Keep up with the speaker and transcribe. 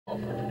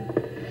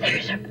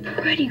a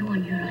pretty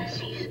one,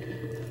 Ulysses.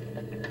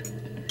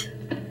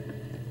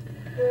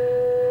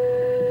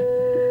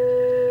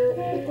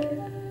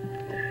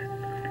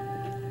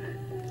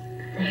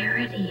 There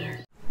it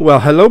is.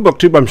 Well, hello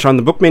BookTube, I'm Sean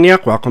the Book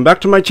Maniac. Welcome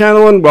back to my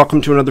channel and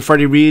welcome to another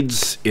Friday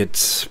Reads.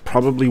 It's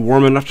probably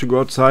warm enough to go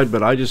outside,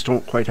 but I just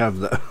don't quite have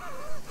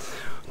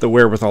the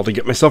wherewithal to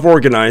get myself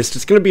organized.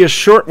 It's going to be a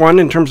short one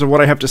in terms of what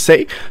I have to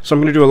say, so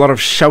I'm going to do a lot of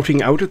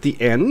shouting out at the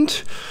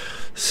end.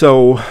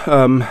 So,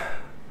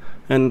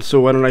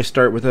 so why don't I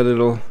start with a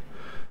little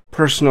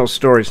personal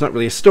story. It's not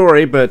really a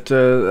story, but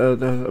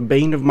a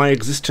bane of my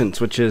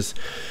existence, which is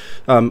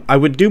I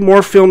would do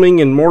more filming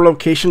in more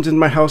locations in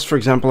my house. For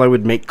example, I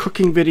would make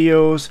cooking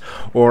videos,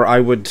 or I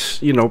would,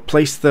 you know,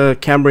 place the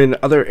camera in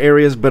other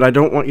areas, but I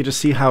don't want you to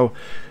see how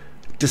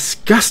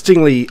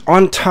disgustingly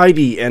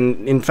untidy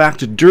and, in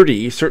fact,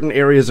 dirty certain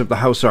areas of the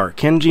house are.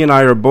 Kenji and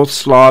I are both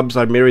slobs.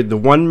 I married the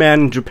one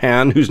man in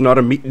Japan who's not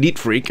a neat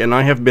freak, and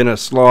I have been a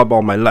slob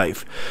all my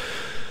life.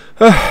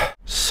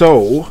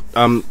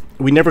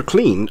 We never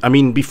clean. I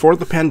mean, before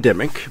the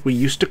pandemic, we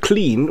used to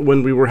clean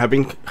when we were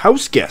having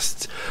house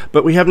guests.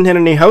 But we haven't had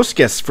any house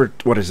guests for,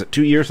 what is it,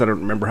 2 years? I don't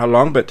remember how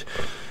long, but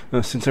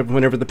since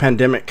whenever the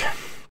pandemic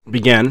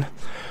began.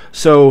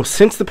 So,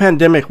 since the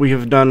pandemic, we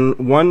have done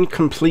one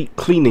complete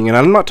cleaning. And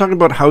I'm not talking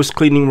about house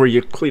cleaning where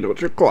you clean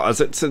out your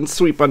closets and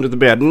sweep under the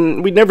bed.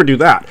 And we never do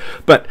that.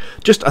 But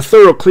just a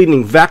thorough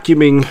cleaning,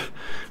 vacuuming,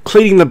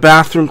 cleaning the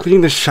bathroom,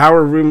 cleaning the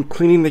shower room,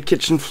 cleaning the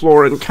kitchen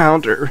floor and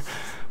counter.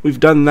 We've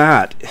done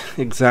that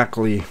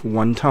exactly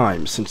one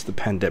time since the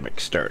pandemic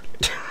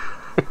started.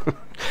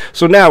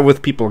 So now,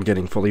 with people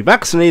getting fully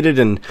vaccinated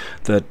and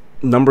the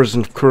numbers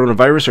of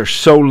coronavirus are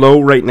so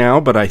low right now,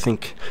 but I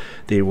think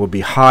they will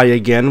be high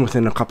again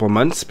within a couple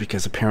months,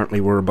 because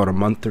apparently we're about a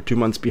month or 2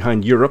 months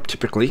behind Europe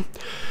typically.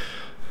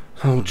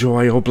 Oh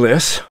joy, oh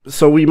bliss.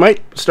 So we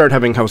might start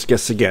having house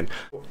guests again.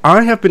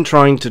 I have been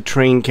trying to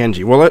train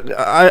Kenji. Well,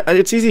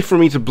 it's easy for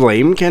me to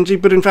blame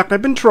Kenji, but in fact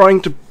I've been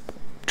trying to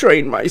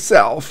train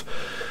myself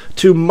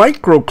to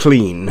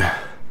micro-clean,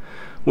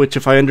 which,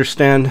 if I'm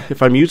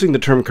using the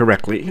term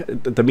correctly,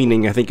 the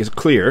meaning I think is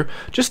clear.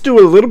 Just do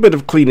a little bit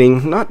of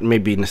cleaning, not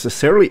maybe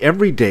necessarily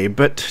every day,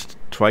 but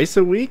twice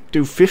a week.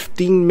 Do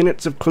 15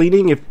 minutes of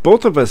cleaning. If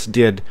both of us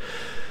did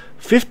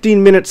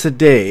 15 minutes a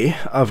day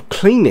of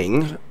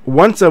cleaning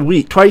once a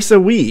week, twice a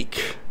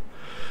week,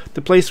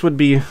 the place would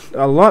be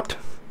a lot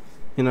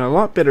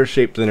better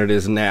shape than it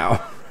is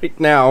now. Right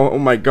now, oh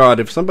my God,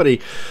 if somebody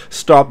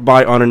stopped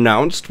by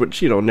unannounced,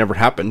 which, you know, never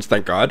happens,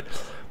 thank God,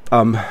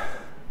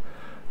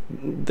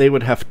 they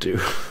would have to,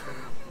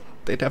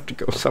 they'd have to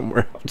go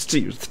somewhere else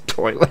to use the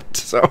toilet,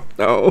 so,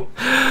 no.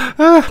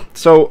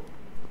 So,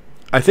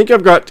 I think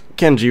I've got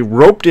Kenji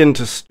roped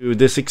into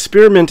this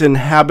experiment in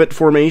habit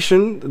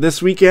formation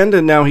this weekend,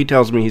 and now he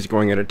tells me he's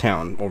going out of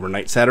town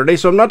overnight Saturday,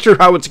 so I'm not sure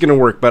how it's going to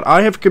work, but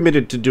I have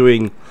committed to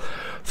doing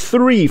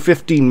 3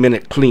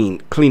 15-minute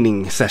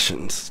cleaning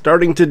sessions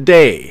starting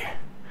today,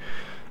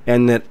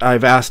 and that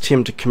I've asked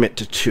him to commit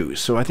to 2.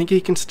 So I think he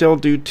can still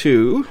do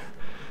 2.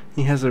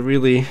 He has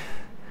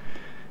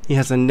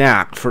a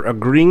knack for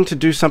agreeing to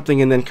do something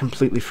and then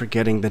completely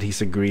forgetting that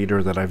he's agreed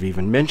or that I've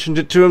even mentioned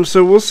it to him.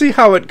 So we'll see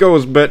how it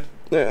goes, but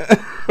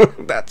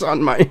that's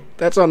on my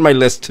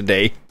list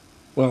today.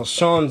 Well,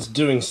 Sean's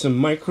doing some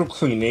micro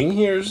cleaning.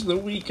 Here's the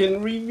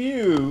weekend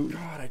review.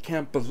 God, I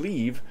can't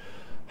believe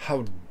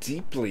how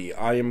deeply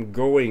I am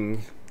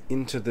going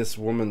into this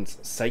woman's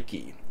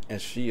psyche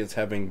as she is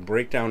having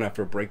breakdown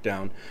after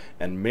breakdown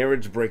and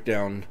marriage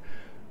breakdown,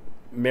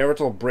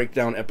 marital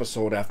breakdown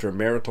episode after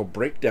marital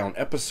breakdown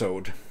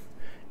episode,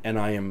 and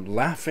I am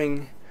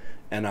laughing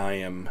and I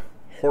am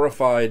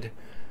horrified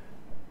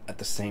at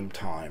the same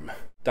time.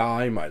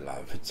 Die, my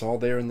love. It's all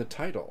there in the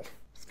title.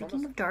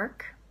 Speaking of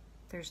dark,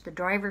 there's The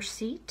Driver's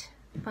Seat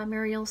by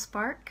Muriel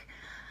Spark.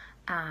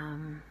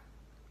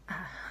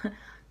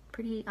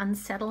 Pretty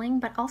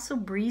unsettling, but also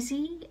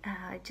breezy.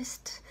 I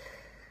just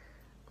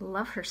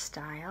love her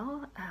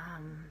style.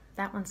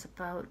 That one's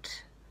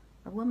about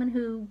a woman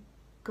who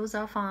goes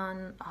off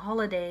on a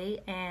holiday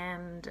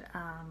and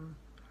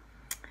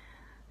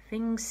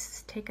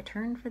things take a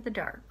turn for the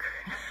dark.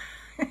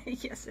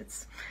 Yes,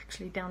 it's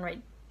actually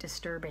downright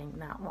disturbing,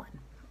 that one,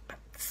 but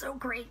so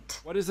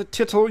great. What is a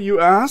tittle, you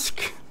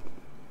ask?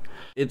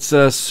 It's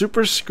a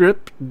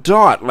superscript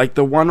dot, like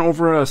the one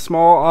over a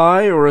small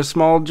I or a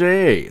small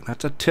j.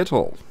 That's a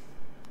tittle.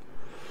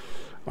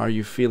 Are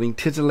you feeling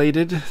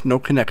titillated? No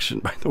connection,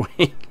 by the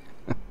way.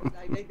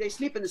 They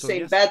sleep in the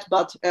same bed,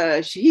 but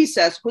he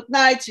says good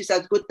night. She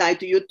says good night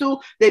to you too.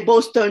 They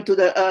both turn to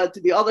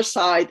the other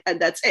side, and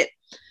that's it.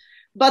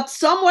 But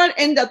somewhere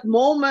in that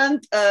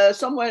moment,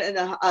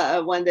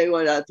 when they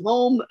were at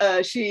home,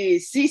 she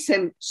sees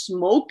him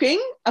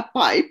smoking a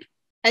pipe.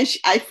 And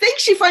I think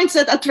she finds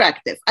that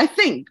attractive. I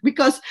think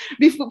because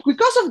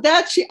of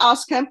that, she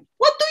asks him,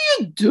 "What do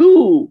you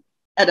do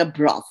at a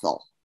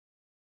brothel?"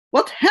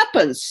 what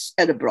happens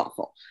at a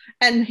brothel.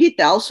 And he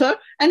tells her,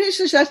 and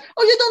she says,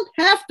 oh, you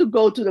don't have to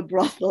go to the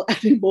brothel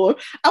anymore.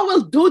 I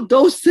will do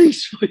those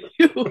things for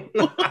you.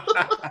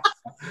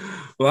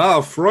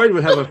 Wow, Freud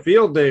would have a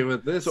field day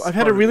with this. So I've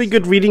had a really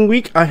good reading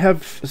week. I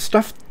have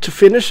stuff to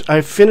finish.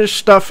 I've finished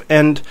stuff,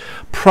 and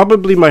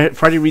probably my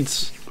Friday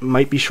reads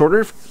might be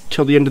shorter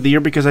till the end of the year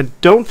because I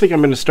don't think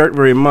I'm going to start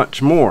very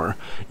much more.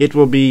 It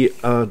will be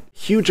a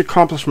huge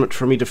accomplishment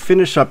for me to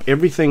finish up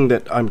everything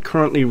that I'm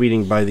currently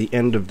reading by the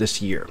end of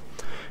this year,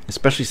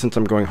 especially since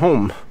I'm going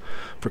home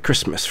for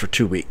Christmas for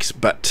 2 weeks.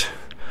 But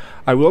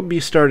I will be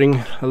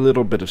starting a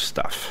little bit of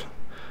stuff.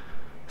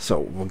 So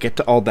we'll get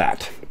to all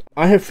that.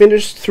 I have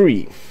finished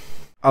 3.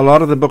 A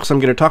lot of the books I'm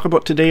going to talk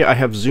about today, I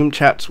have Zoom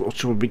chats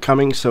which will be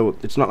coming, so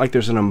it's not like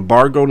there's an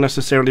embargo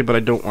necessarily, but I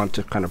don't want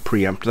to kind of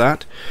preempt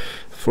that.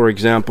 For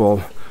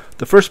example,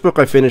 the first book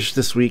I finished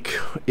this week,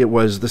 it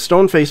was The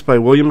Stone Face by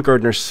William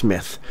Gardner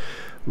Smith,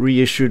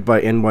 reissued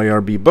by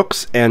NYRB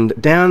Books, and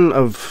Dan,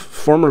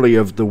 formerly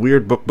of the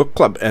Weird Book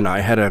Club, and I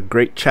had a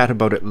great chat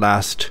about it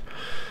last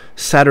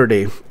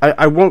Saturday.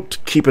 I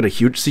won't keep it a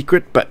huge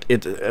secret, but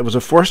it was a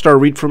 4-star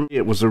read for me.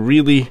 It was a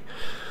really,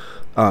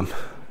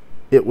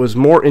 it was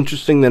more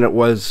interesting than it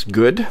was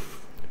good,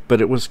 but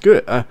it was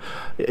good.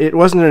 It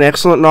wasn't an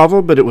excellent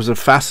novel, but it was a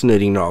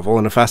fascinating novel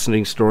and a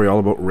fascinating story all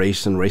about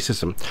race and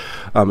racism.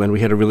 And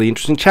we had a really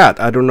interesting chat.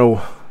 I don't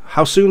know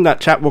how soon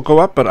that chat will go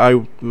up, but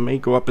I may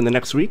go up in the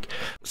next week.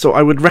 So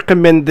I would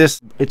recommend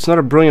this. It's not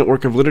a brilliant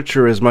work of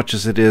literature as much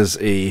as it is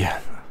a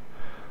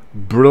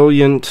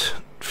brilliant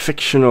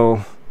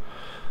fictional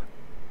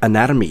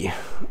anatomy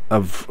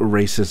of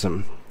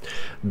racism.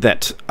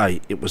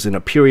 It was in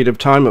a period of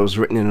time, it was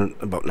written in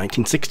about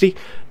 1960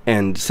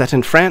 and set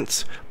in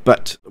France,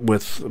 but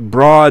with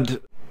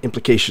broad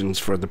implications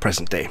for the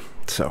present day.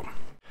 So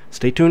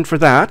stay tuned for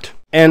that.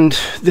 And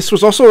this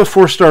was also a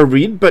 4-star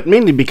read, but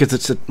mainly because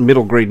it's a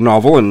middle grade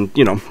novel, and,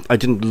 you know, I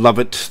didn't love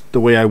it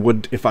the way I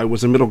would if I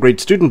was a middle grade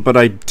student, but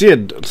I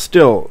did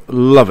still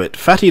love it.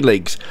 Fatty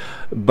Legs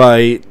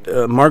by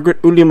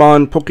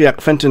Margaret-Olemaun,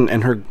 Pokiak-Fenton,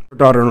 and her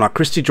daughter-in-law,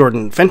 Christy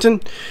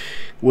Jordan-Fenton,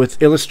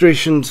 with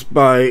illustrations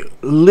by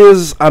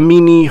Liz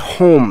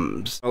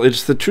Amini-Holmes. Well,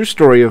 it's the true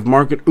story of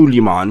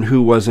Margaret-Olemaun,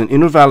 who was an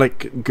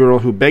Inuvalik girl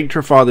who begged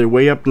her father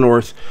way up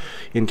north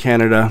in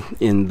Canada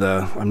in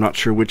the, I'm not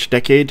sure which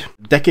decades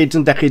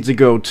and decades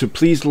ago, to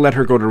please let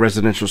her go to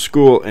residential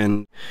school,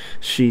 and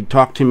she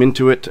talked him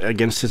into it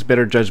against his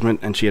better judgment,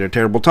 and she had a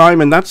terrible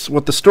time, and that's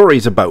what the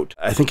story's about.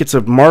 I think it's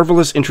a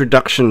marvelous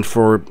introduction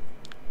for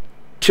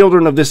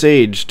children of this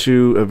age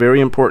to a very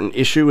important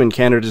issue in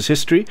Canada's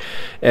history,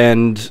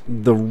 and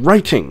the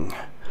writing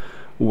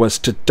was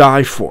to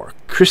die for.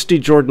 Christy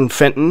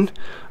Jordan-Fenton,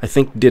 I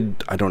think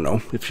I don't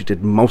know if she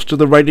did most of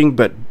the writing,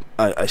 but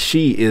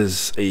she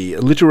is a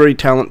literary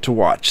talent to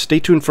watch. Stay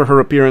tuned for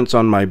her appearance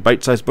on my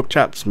bite-sized book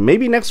chats,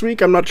 maybe next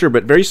week, I'm not sure,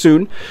 but very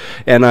soon,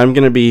 and I'm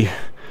going to be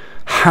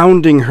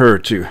hounding her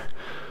to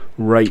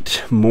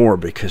write more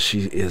because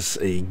she is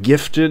a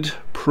gifted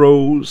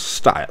prose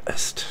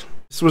stylist.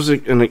 This was a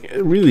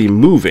really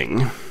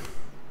moving,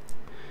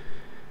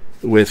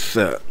 with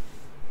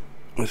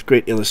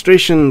great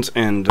illustrations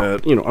and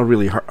you know, a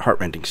really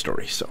heart-rending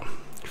story. So,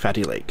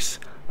 Fatty Legs,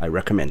 I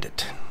recommend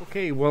it.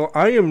 Okay, well,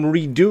 I am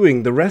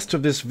redoing the rest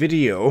of this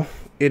video.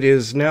 It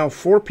is now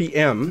 4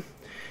 p.m.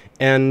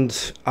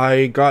 and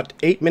I got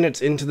 8 minutes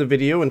into the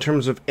video in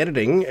terms of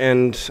editing,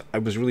 and I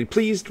was really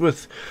pleased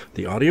with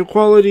the audio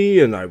quality,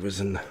 and I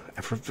was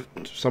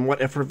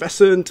somewhat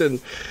effervescent, and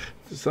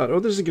thought, oh,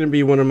 this is going to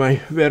be one of my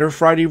better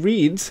Friday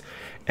reads.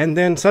 And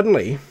then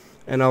suddenly,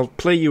 and I'll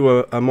play you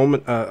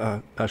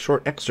a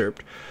short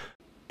excerpt,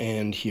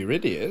 and here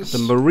it is, the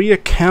Maria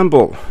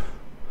Campbell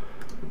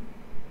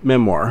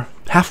memoir,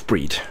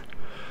 Halfbreed.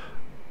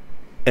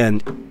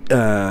 And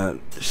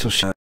so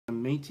she, a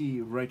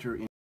Métis writer,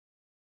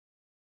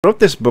 wrote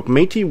this book.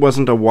 Métis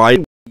wasn't a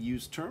widely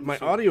used term. My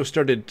audio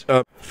started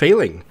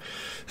failing,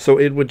 so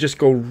it would just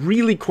go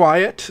really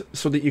quiet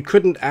so that you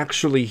couldn't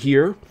actually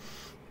hear,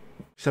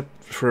 except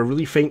for a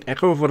really faint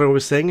echo of what I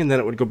was saying, and then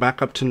it would go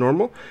back up to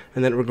normal,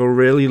 and then it would go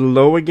really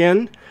low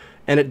again.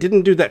 And it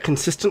didn't do that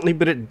consistently,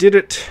 but it did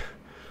it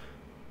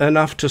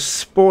enough to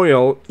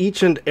spoil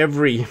each and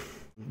every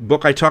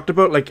book I talked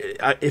about. Like,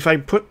 if I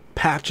put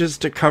patches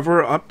to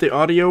cover up the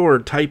audio or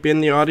type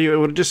in the audio, it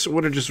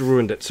would have just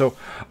ruined it. So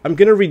I'm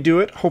going to redo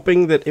it,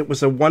 hoping that it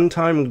was a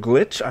one-time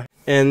glitch.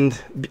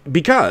 And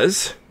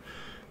because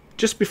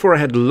just before I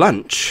had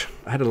lunch,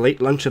 I had a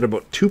late lunch at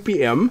about 2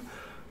 p.m.,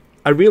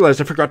 I realized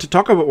I forgot to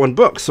talk about one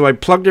book, so I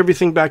plugged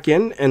everything back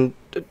in and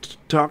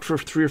talked for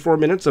 3 or 4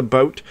 minutes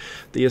about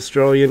the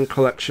Australian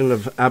collection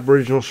of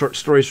Aboriginal short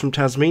stories from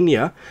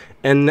Tasmania,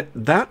 and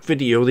that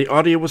video, the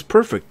audio was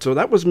perfect. So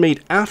that was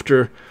made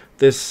after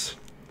this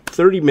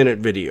 30-minute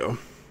video,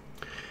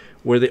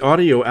 where the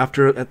audio, at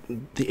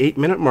the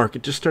 8-minute mark,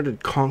 it just started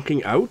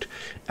conking out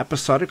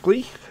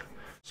episodically.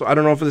 So I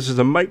don't know if this is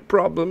a mic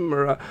problem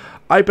or an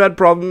iPad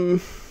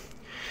problem,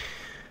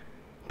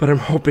 but I'm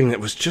hoping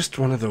that was just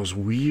one of those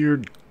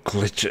weird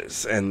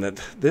glitches, and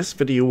that this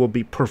video will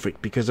be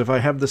perfect, because if I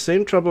have the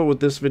same trouble with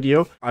this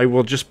video, I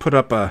will just put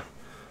up a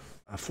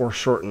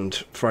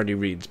foreshortened Friday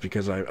Reads,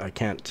 because I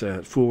can't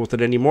fool with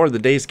it anymore. The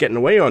day's getting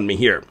away on me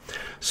here.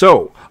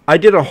 So I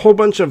did a whole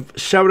bunch of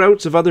shout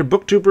outs of other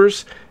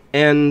booktubers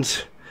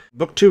and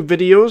booktube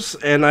videos,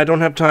 and I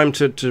don't have time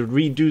to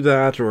redo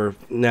that or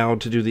now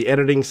to do the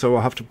editing, so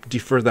I'll have to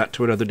defer that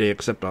to another day,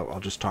 except I'll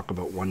just talk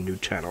about one new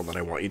channel that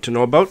I want you to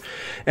know about.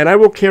 And I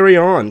will carry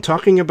on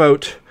talking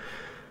about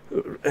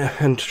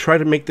and try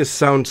to make this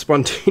sound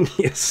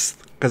spontaneous,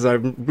 because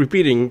I'm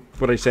repeating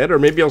what I said, or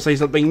maybe I'll say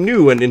something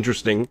new and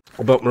interesting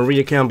about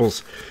Maria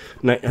Campbell's,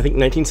 I think,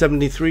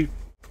 1973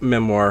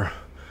 memoir,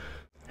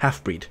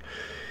 Halfbreed,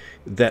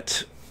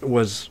 that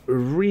was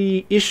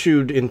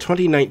reissued in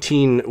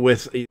 2019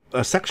 with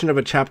a section of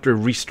a chapter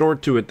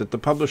restored to it that the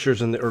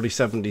publishers in the early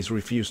 70s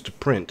refused to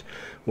print,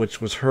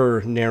 which was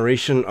her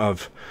narration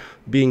of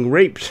being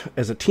raped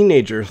as a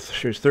teenager,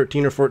 she was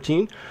 13 or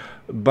 14,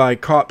 by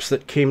cops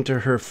that came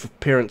to her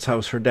parents'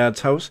 house, her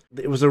dad's house.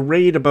 It was a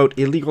raid about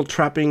illegal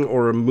trapping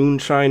or a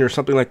moonshine or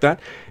something like that,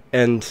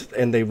 and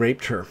they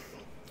raped her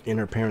in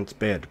her parents'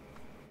 bed.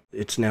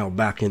 It's now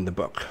back in the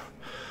book.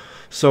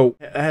 So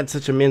I had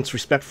such immense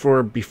respect for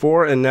her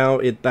before, and now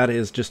that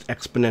is just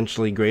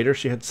exponentially greater.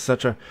 She had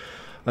such a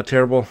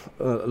terrible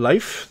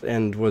life,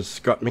 and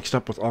got mixed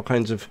up with all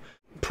kinds of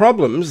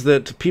problems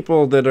that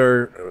people that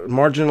are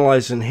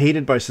marginalized and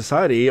hated by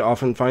society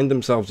often find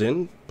themselves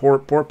in.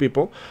 Poor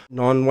people,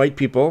 non-white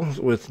people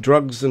with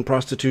drugs and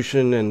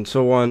prostitution and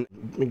so on,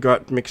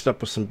 got mixed up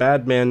with some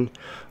bad men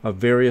of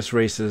various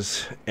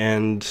races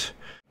and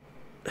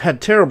had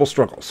terrible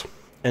struggles.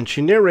 And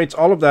she narrates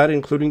all of that,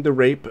 including the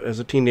rape as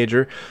a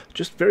teenager,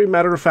 just very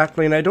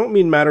matter-of-factly. And I don't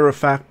mean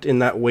matter-of-fact in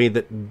that way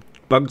that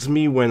bugs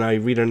me when I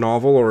read a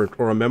novel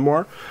or a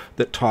memoir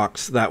that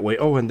talks that way.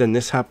 Oh, and then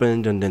this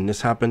happened, and then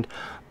this happened.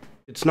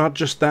 It's not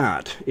just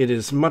that. It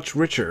is much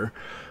richer.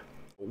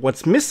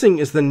 What's missing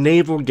is the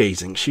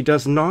navel-gazing. She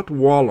does not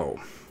wallow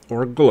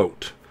or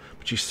gloat,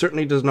 but she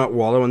certainly does not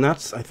wallow. And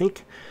that's, I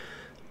think,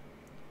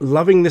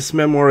 loving this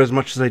memoir as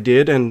much as I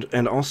did,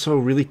 and also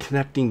really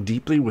connecting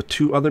deeply with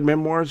two other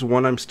memoirs.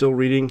 One I'm still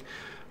reading,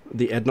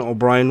 the Edna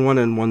O'Brien one,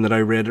 and one that I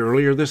read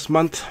earlier this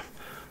month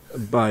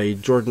by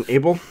Jordan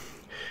Abel.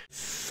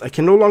 I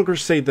can no longer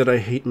say that I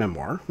hate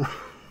memoir.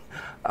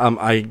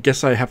 I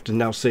guess I have to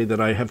now say that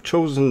I have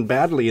chosen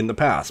badly in the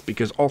past,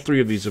 because all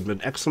three of these have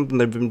been excellent, and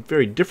they've been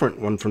very different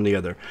one from the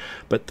other.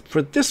 But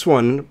for this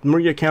one,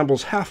 Maria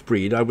Campbell's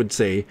Halfbreed, I would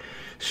say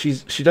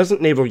she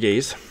doesn't navel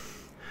gaze,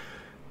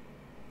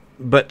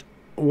 but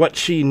what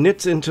she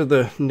knits into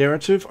the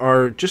narrative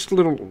are just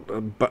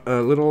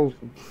little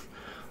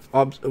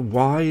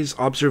wise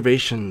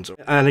observations.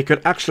 And I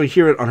could actually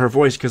hear it on her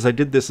voice, because I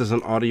did this as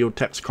an audio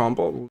text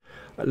combo,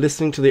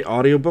 listening to the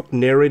audiobook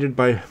narrated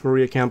by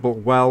Maria Campbell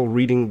while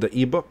reading the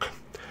ebook.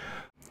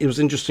 It was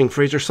interesting.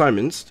 Fraser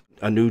Simons,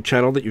 a new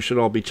channel that you should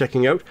all be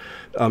checking out,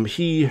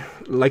 he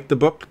liked the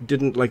book,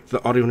 didn't like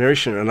the audio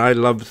narration, and I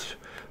loved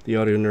the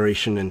audio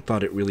narration and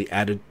thought it really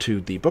added to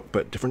the book,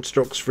 but different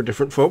strokes for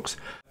different folks.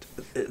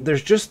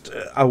 There's just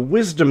a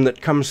wisdom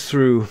that comes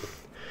through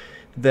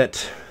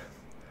that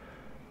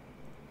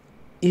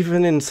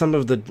even in some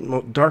of the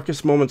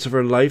darkest moments of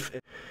her life,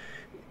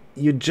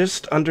 you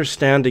just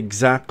understand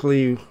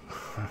exactly,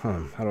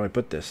 how do I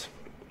put this?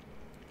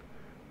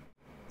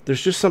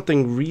 There's just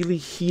something really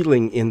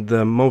healing in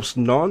the most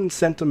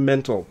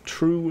non-sentimental,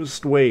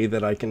 truest way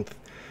that I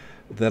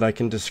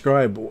can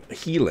describe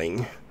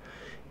healing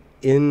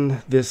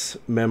in this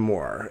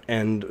memoir.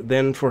 And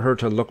then for her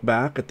to look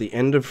back at the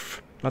end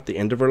of, not the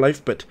end of her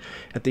life, but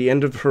at the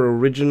end of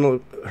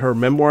her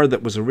memoir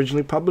that was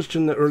originally published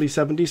in the early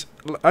 70s.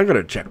 I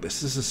gotta check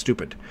this. This is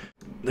stupid.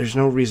 There's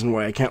no reason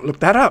why I can't look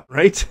that up,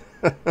 right?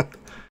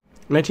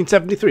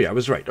 1973, I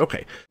was right.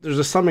 Okay. There's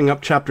a summing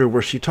up chapter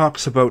where she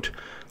talks about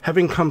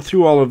having come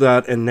through all of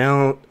that, and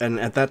now,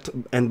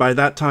 and by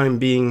that time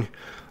being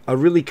a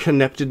really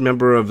connected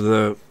member of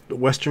the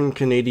Western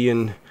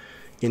Canadian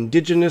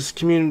Indigenous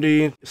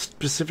community,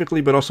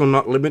 specifically, but also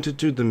not limited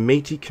to, the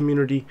Métis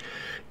community,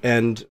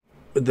 and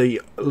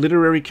the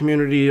literary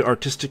community,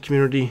 artistic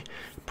community,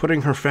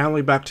 putting her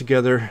family back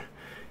together,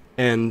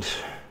 and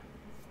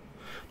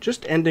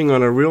just ending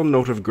on a real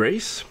note of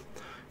grace.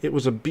 It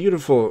was a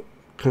beautiful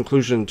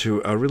conclusion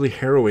to a really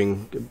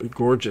harrowing,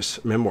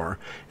 gorgeous memoir.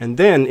 And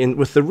then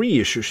with the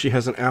reissue, she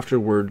has an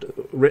afterword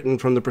written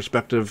from the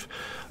perspective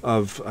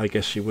of, I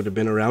guess she would have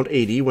been around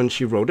 80 when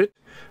she wrote it,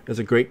 as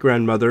a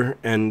great-grandmother,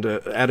 and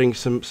adding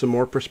some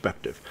more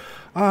perspective.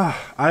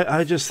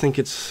 I just think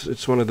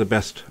it's one of the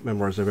best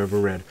memoirs I've ever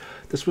read.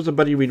 This was a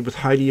buddy read with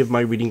Heidi of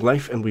My Reading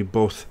Life, and we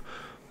both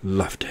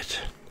loved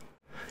it.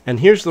 And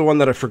here's the one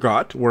that I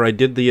forgot, where I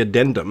did the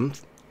addendum,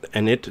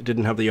 and it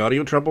didn't have the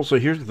audio trouble, so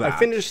here's that. I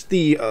finished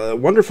the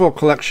wonderful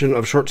collection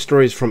of short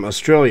stories from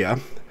Australia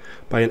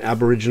by an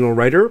Aboriginal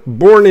writer.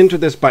 Born Into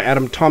This by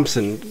Adam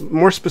Thompson,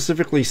 more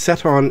specifically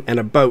set on and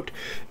about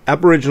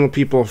Aboriginal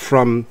people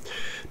from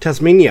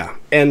Tasmania.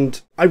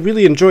 And I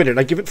really enjoyed it.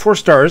 I give it 4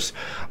 stars.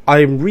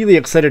 I'm really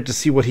excited to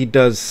see what he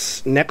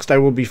does next. I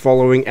will be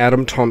following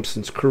Adam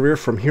Thompson's career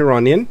from here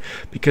on in,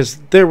 because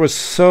there was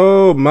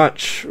so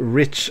much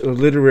rich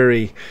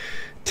literary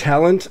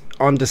talent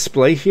on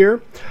display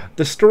here.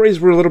 The stories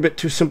were a little bit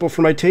too simple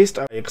for my taste.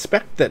 I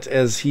expect that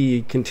as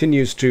he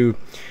continues to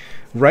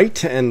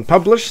write and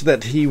publish,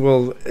 that he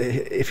will,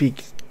 if he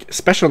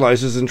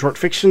specializes in short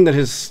fiction, that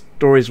his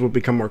stories will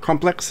become more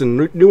complex and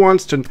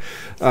nuanced, and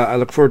I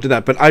look forward to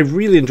that. But I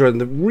really enjoyed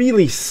them.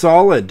 Really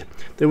solid.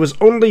 There was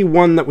only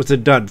one that was a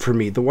dud for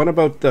me. The one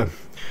about the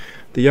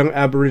young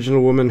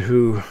Aboriginal woman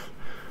who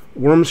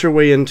worms her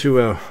way into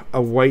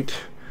a white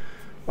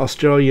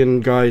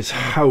Australian guy's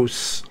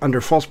house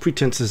under false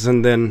pretenses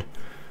and then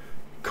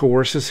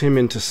coerces him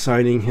into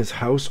signing his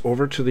house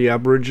over to the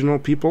Aboriginal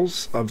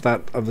peoples of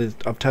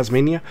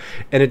Tasmania,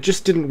 and it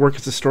just didn't work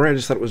as a story. I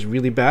just thought it was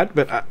really bad.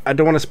 But I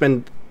don't want to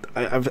spend.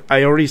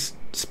 I already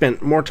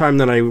spent more time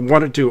than I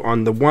wanted to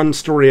on the one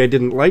story I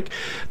didn't like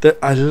that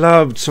I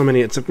loved so many.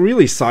 It's a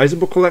really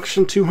sizable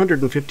collection,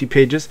 250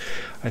 pages.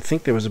 I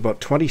think there was about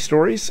 20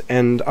 stories,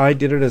 and I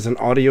did it as an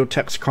audio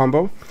text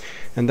combo,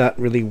 and that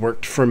really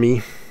worked for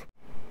me.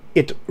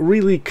 It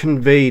really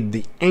conveyed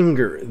the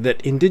anger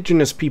that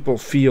Indigenous people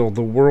feel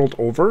the world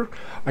over.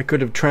 I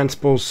could have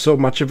transposed so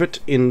much of it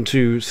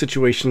into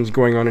situations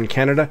going on in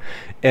Canada,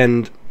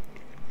 and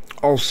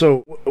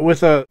also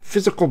with a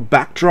physical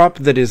backdrop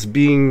that is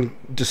being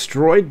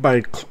destroyed by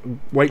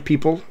white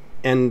people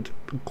and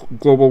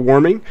global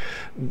warming.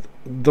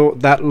 Though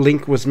that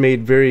link was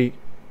made very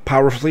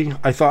powerfully,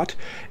 I thought,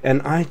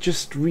 and I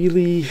just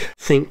really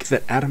think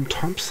that Adam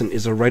Thompson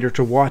is a writer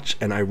to watch,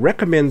 and I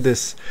recommend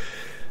this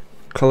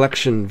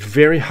collection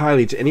very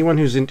highly to anyone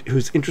who's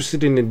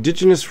interested in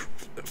Indigenous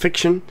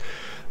fiction,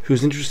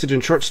 who's interested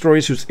in short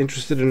stories, who's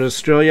interested in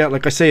Australia.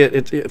 Like I say,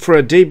 it for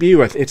a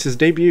debut, it's his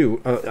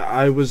debut.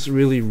 I was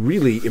really,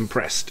 really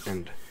impressed,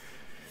 and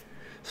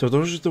so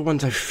those are the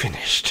ones I've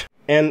finished.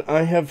 And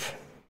I have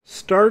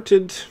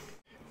started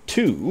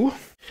 2,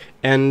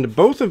 and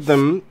both of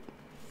them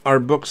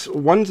are books.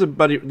 One's a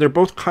buddy. They're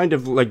both kind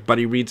of like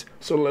buddy reads.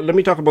 So let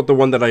me talk about the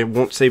one that I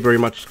won't say very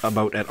much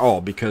about at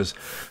all, because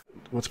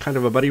what's kind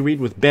of a buddy read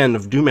with Ben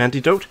of Doom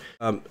Antidote.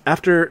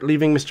 After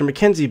Leaving Mr.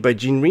 Mackenzie by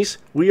Rhys,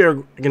 we are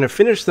going to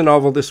finish the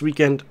novel this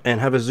weekend and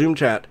have a Zoom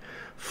chat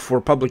for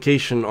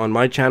publication on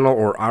my channel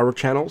or our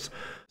channels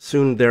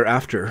soon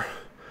thereafter.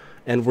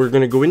 And we're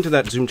going to go into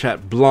that Zoom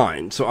chat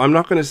blind. So I'm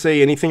not going to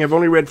say anything. I've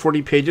only read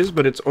 40 pages,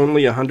 but it's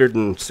only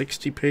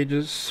 160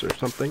 pages or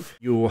something.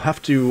 You will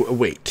have to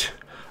wait.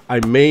 I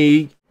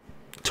may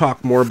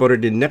talk more about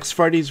it in next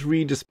Friday's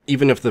read,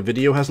 even if the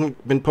video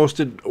hasn't been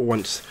posted,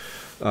 once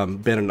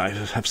Ben and I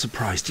have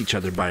surprised each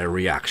other by our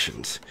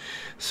reactions.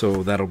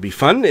 So that'll be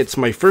fun. It's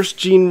my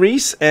first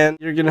Rhys, and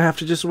you're going to have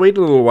to just wait a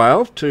little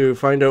while to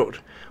find out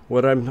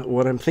what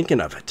I'm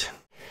thinking of it.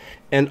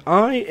 And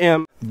I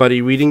am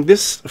buddy reading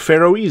this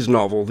Faroese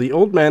novel, The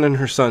Old Man and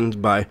Her Sons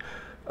by,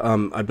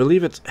 I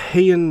believe it's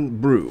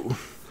Heðin Brú.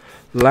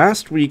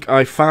 Last week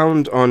I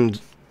found on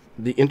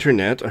the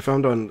internet, I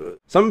found on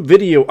some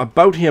video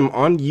about him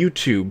on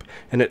YouTube,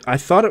 and I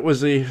thought it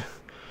was a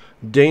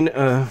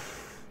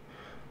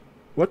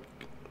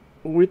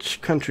which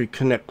country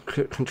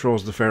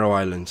controls the Faroe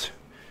Islands?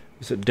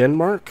 Is it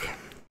Denmark?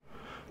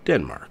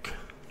 Denmark.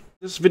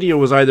 This video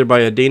was either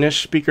by a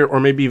Danish speaker or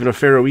maybe even a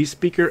Faroese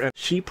speaker, and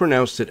she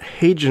pronounced it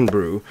Heðin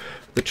Brú.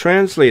 The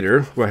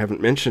translator, who I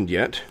haven't mentioned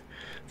yet,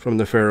 from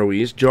the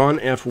Faroese, John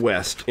F.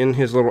 West, in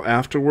his little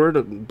afterword,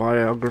 a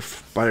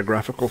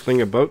biographical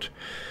thing about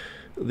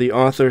the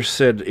author,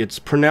 said it's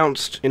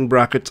pronounced in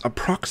brackets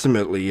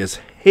approximately as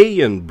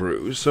Heðin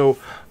Brú. So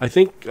I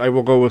think I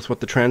will go with what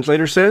the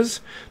translator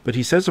says, but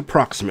he says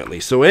approximately.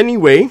 So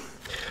anyway,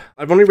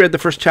 I've only read the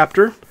first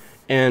chapter,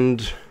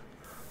 and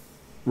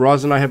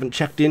Roz and I haven't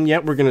checked in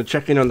yet. We're going to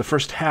check in on the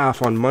first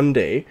half on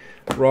Monday.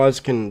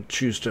 Roz can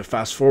choose to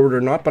fast forward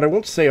or not, but I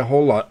won't say a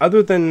whole lot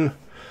other than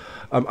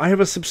I have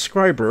a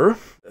subscriber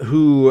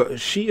who,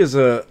 she is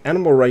a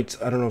animal rights,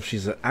 I don't know if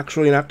she's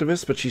actually an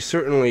activist, but she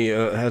certainly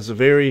has a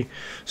very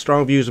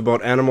strong views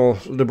about animal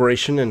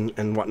liberation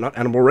and whatnot,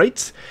 animal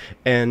rights,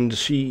 and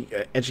she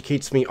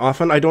educates me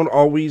often. I don't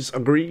always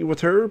agree with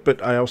her, but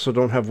I also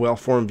don't have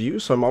well-formed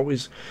views, so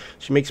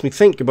she makes me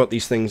think about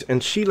these things,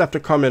 and she left a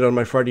comment on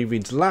my Friday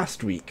Reads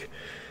last week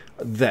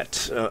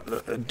that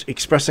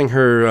expressing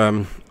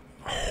her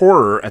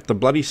horror at the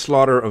bloody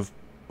slaughter of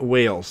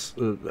whales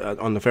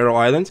on the Faroe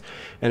Islands,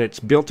 and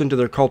it's built into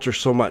their culture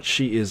so much.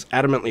 She is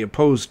adamantly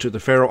opposed to the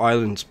Faroe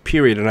Islands,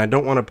 period, and I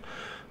don't want to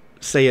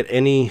say it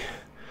any...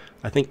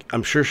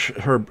 I'm sure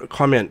her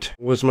comment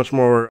was much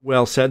more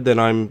well said than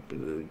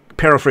I'm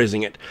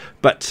paraphrasing it,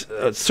 but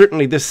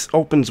certainly this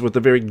opens with a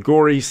very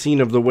gory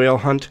scene of the whale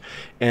hunt,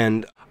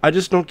 and I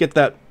just don't get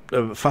that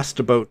fussed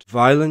about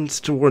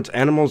violence towards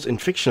animals in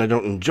fiction. I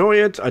don't enjoy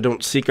it. I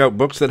don't seek out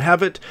books that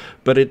have it,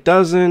 but it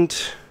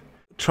doesn't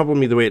trouble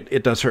me the way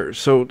it does her.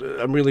 So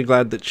I'm really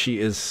glad that she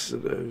is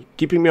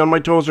keeping me on my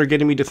toes or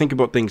getting me to think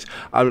about things.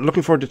 I'm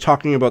looking forward to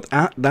talking about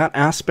that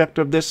aspect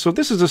of this. So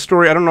this is a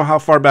story, I don't know how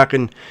far back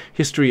in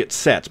history it's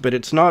set, but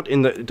it's not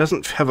in the, it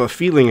doesn't have a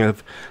feeling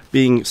of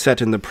being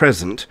set in the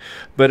present,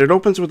 but it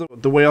opens with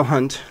the whale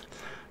hunt,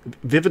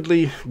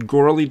 vividly,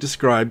 gorily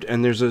described,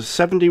 and there's a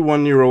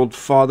 71-year-old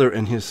father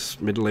and his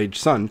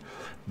middle-aged son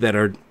that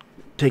are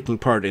taking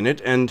part in it,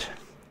 and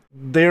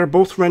they are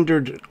both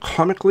rendered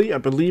comically. I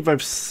believe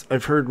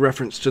I've heard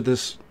reference to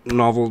this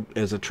novel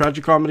as a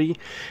tragicomedy,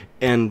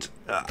 and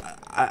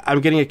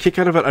I'm getting a kick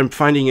out of it. I'm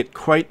finding it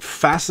quite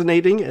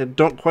fascinating. I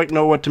don't quite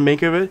know what to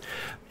make of it,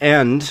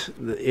 and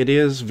it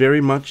is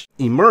very much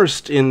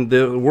immersed in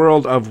the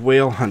world of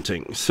whale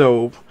hunting.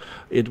 So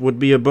it would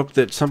be a book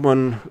that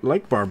someone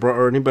like Barbara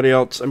or anybody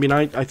else, I mean,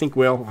 I think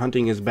whale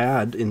hunting is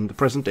bad in the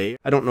present day.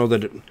 I don't know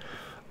that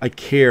I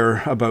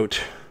care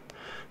about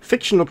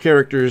fictional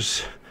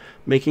characters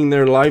making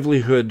their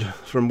livelihood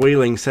from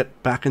whaling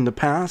set back in the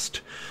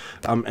past.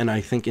 And I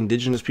think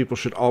Indigenous people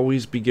should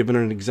always be given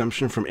an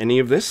exemption from any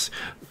of this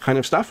kind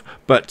of stuff.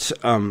 But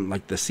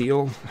like the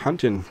seal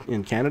hunt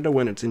in Canada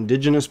when it's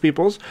Indigenous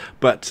peoples.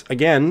 But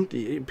again,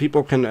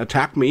 people can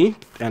attack me,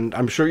 and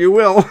I'm sure you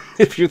will,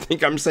 if you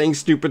think I'm saying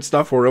stupid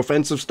stuff or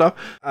offensive stuff.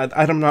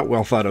 I'm not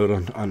well thought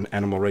out on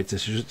animal rights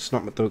issues. It's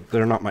not,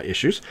 they're not my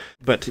issues.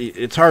 But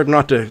it's hard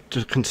not to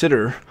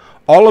consider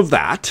all of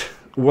that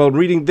while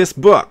reading this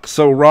book.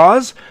 So,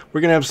 Roz,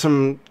 we're going to have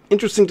some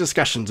interesting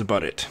discussions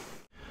about it.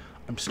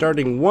 I'm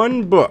starting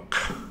one book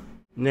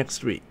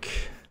next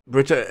week.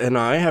 Britta and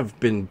I have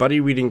been buddy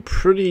reading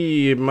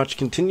pretty much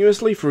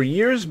continuously for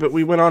years, but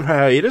we went on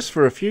hiatus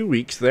for a few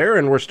weeks there,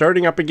 and we're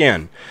starting up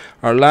again.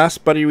 Our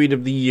last buddy read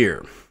of the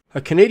year. A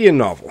Canadian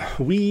novel,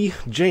 We,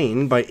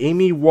 Jane, by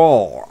Aimee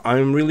Wall.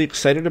 I'm really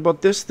excited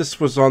about this. This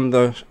was on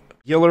the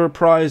Giller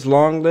Prize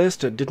long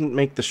list. It didn't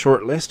make the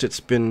short list.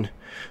 It's been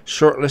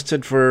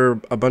shortlisted for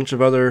a bunch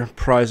of other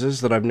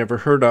prizes that I've never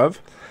heard of.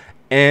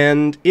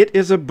 And it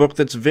is a book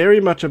that's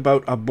very much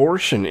about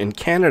abortion in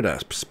Canada,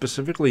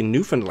 specifically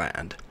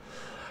Newfoundland.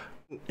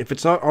 If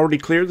it's not already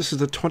clear, this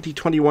is a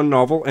 2021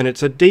 novel, and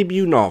it's a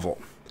debut novel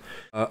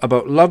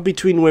about love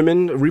between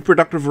women,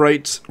 reproductive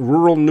rights,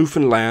 rural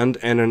Newfoundland,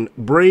 and a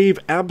brave,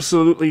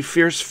 absolutely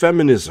fierce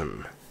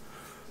feminism.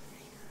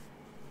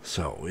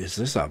 So, is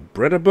this a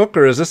Britta book,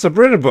 or is this a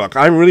Britta book?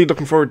 I'm really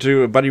looking forward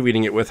to buddy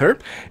reading it with her.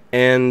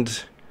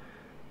 And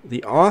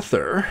the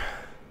author,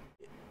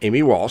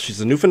 Aimee Wall,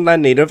 she's a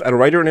Newfoundland native, a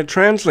writer and a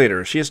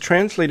translator. She has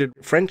translated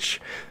French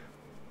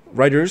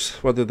writers,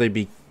 whether they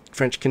be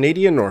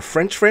French-Canadian or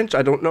French-French,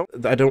 I don't know.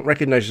 I don't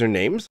recognize their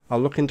names. I'll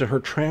look into her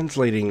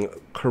translating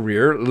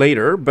career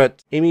later,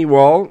 but Aimee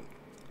Wall,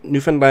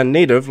 Newfoundland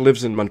native,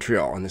 lives in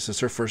Montreal, and this is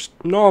her first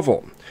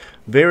novel.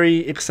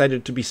 Very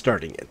excited to be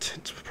starting it.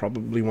 It's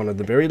probably one of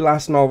the very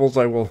last novels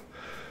I will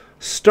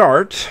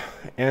start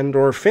and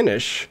or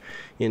finish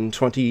in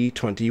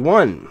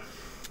 2021.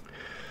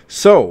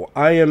 So,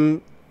 I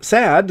am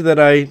sad that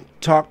I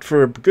talked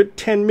for a good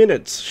 10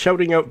 minutes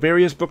shouting out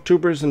various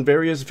booktubers and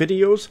various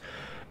videos,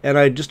 and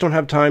I just don't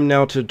have time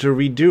now to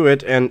redo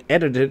it and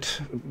edit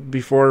it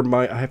before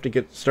I have to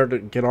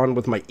get on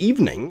with my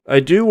evening.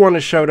 I do want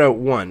to shout out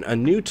one, a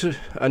new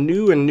and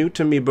new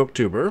to me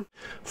booktuber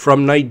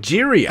from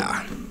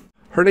Nigeria.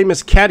 Her name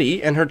is KADI,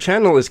 and her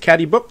channel is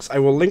KADI Books. I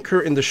will link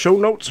her in the show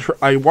notes.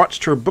 I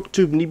watched her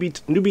booktube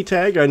newbie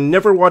tag. I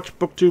never watched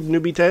booktube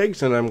newbie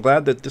tags, and I'm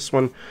glad that this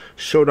one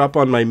showed up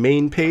on my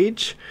main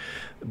page,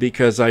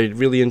 because I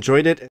really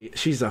enjoyed it.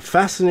 She's a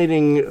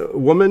fascinating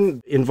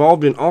woman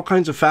involved in all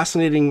kinds of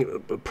fascinating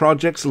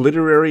projects,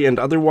 literary and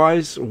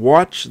otherwise.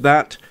 Watch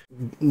that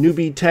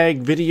newbie tag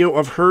video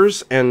of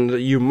hers, and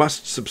you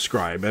must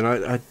subscribe.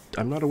 And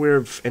I'm not aware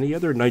of any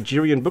other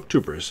Nigerian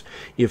booktubers.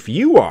 If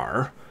you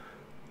are,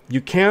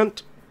 you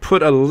can't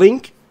put a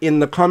link in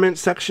the comment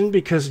section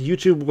because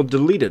YouTube will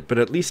delete it, but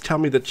at least tell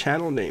me the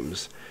channel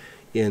names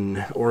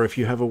or if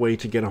you have a way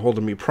to get a hold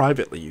of me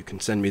privately, you can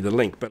send me the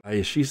link. But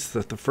she's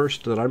the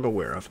first that I'm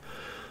aware of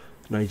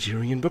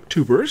Nigerian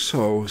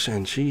booktuber,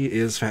 and she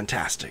is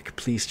fantastic.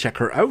 Please check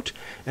her out.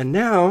 And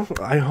now,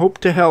 I hope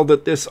to hell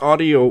that this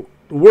audio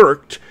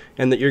worked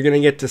and that you're going to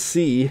get to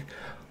see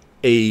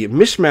a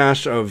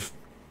mishmash of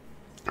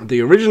the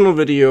original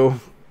video,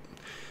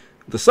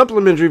 the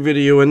supplementary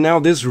video, and now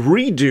this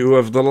redo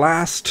of the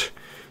last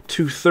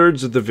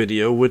 2/3 of the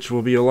video, which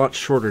will be a lot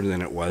shorter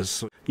than it was.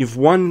 So you've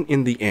won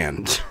in the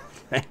end.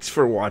 Thanks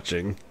for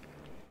watching.